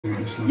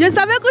Je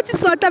savais que tu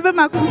sortais avec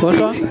ma cousine.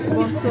 Bonsoir.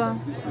 Bonsoir.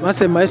 Moi,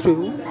 c'est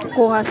Maestro.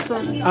 Corazon.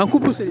 En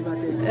couple ou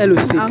célibataire? Est le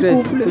secret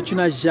couple. que tu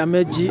n'as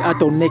jamais dit à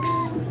ton ex.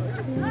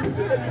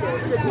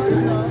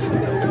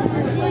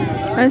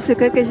 Un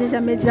secret que j'ai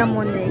jamais dit à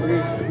mon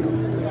ex.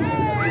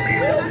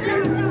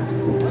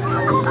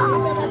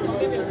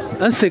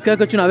 Un secret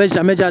que tu n'avais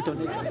jamais dit à ton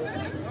ex.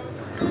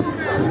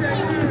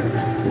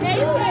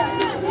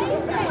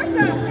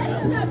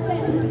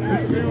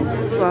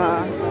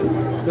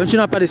 Donc tu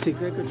n'as pas de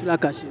secret que tu l'as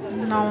caché.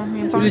 Non,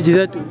 mais Tu lui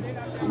disais tout.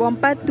 bon,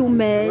 pas tout,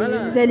 mais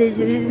Voilà. je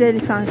disais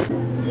l'essentiel.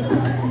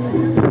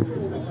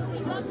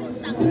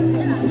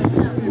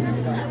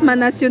 Ma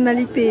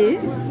nationalité.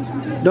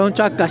 Donc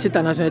tu as caché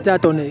ta nationalité à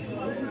ton ex.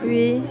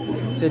 Oui,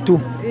 C'est tout.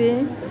 oui.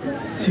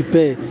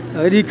 Super.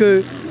 Ça veut dire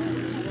que...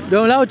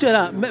 Donc là où tu es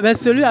là, mais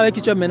celui avec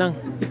qui tu es maintenant,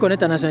 il connaît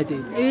ta nationalité.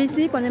 Oui,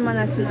 si, connais ma Ça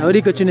nationalité. veut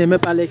dire que tu n'aimais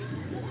pas l'ex.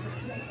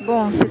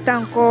 Bon, c'était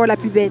encore la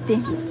puberté.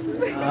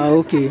 Ah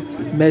ok.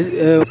 Mais,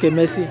 ok,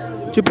 merci.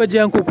 Tu peux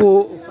dire un coucou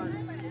aux fans.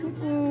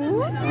 Coucou.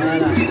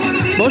 Voilà.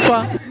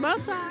 Bonsoir.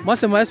 Bonsoir. Moi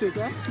c'est Maestro et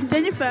toi?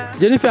 Jennifer.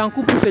 Jennifer, en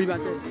couple ou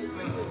célibataire?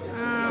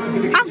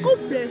 En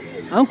couple.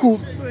 En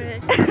couple.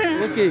 Oui.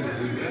 Ok.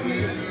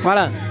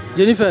 Voilà.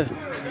 Jennifer,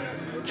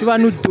 tu vas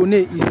nous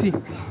donner ici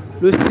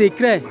le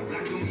secret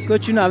que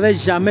tu n'avais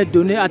jamais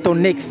donné à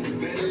ton ex.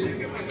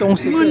 Ton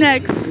secret. Mon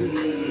ex.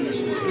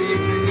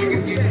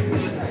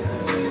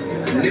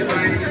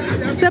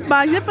 Je sais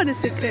pas, je n'ai pas de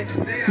secret.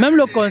 Même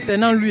le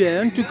concernant lui,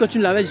 un truc que tu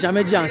ne l'avais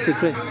jamais dit en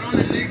secret.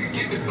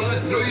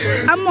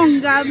 À mon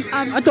gars,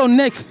 À ton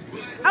ex.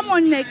 à mon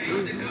ex.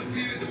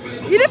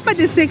 Il n'est pas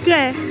de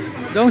secret.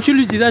 Donc tu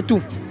lui disais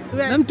tout.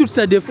 Ouais. Même tous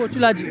ses défauts, tu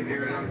l'as dit.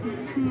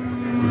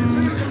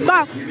 Bon,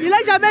 il n'a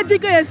jamais dit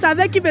que je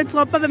savais qu'il me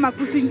trompait avec ma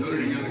cousine.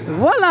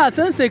 Voilà,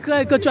 c'est un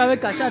secret que tu avais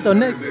caché à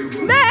ton ex.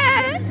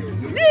 Mais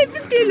lui,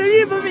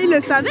 puisqu'il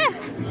le savait.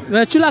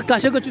 Mais tu l'as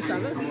caché que tu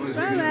savais.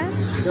 Ouais,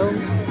 ouais. Donc,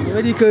 je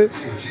veux dire que...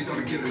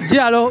 Dis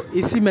alors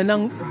ici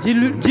maintenant,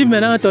 dis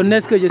maintenant à ton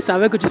ex que je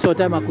savais que tu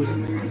sortais avec ma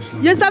cousine.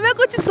 Je savais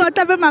que tu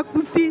sortais avec ma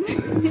cousine.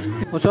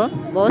 Bonsoir.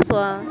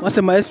 Bonsoir. Moi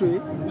c'est Maestro.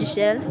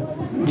 Michel.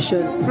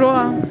 Michel.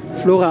 Flora.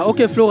 Flora.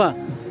 Ok Flora.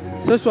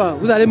 Ce soir,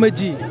 vous allez me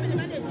dire,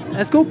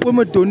 est-ce que vous pouvez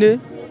me donner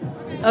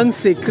un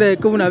secret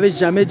que vous n'avez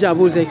jamais dit à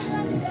vos ex?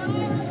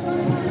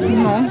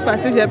 Non,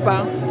 parce que j'ai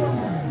pas.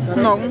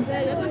 Non.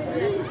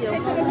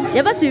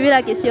 J'ai pas suivi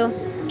la question.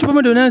 Tu peux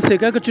me donner un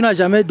secret que tu n'as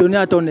jamais donné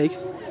à ton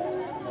ex?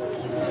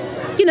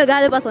 Qui ne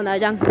garde pas son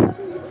argent?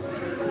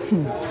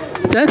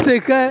 C'est un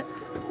secret.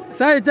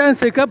 Ça a été un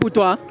secret pour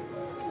toi?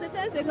 C'était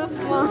un secret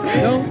pour moi.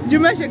 Donc, Du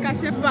moins, je ne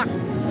cachais pas.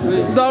 oui.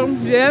 Donc,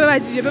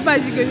 je ne peux pas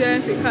dire que j'ai un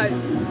secret.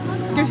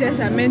 Que j'ai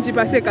jamais dit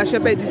parce que je ne cachais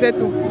pas, je disais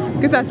tout.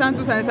 Que ça sente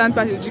ou ça ne sente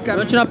pas, je dis quand même.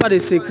 Donc, tu n'as pas de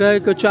secret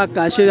que tu as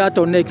caché à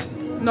ton ex?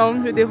 Non,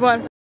 je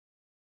dévoile.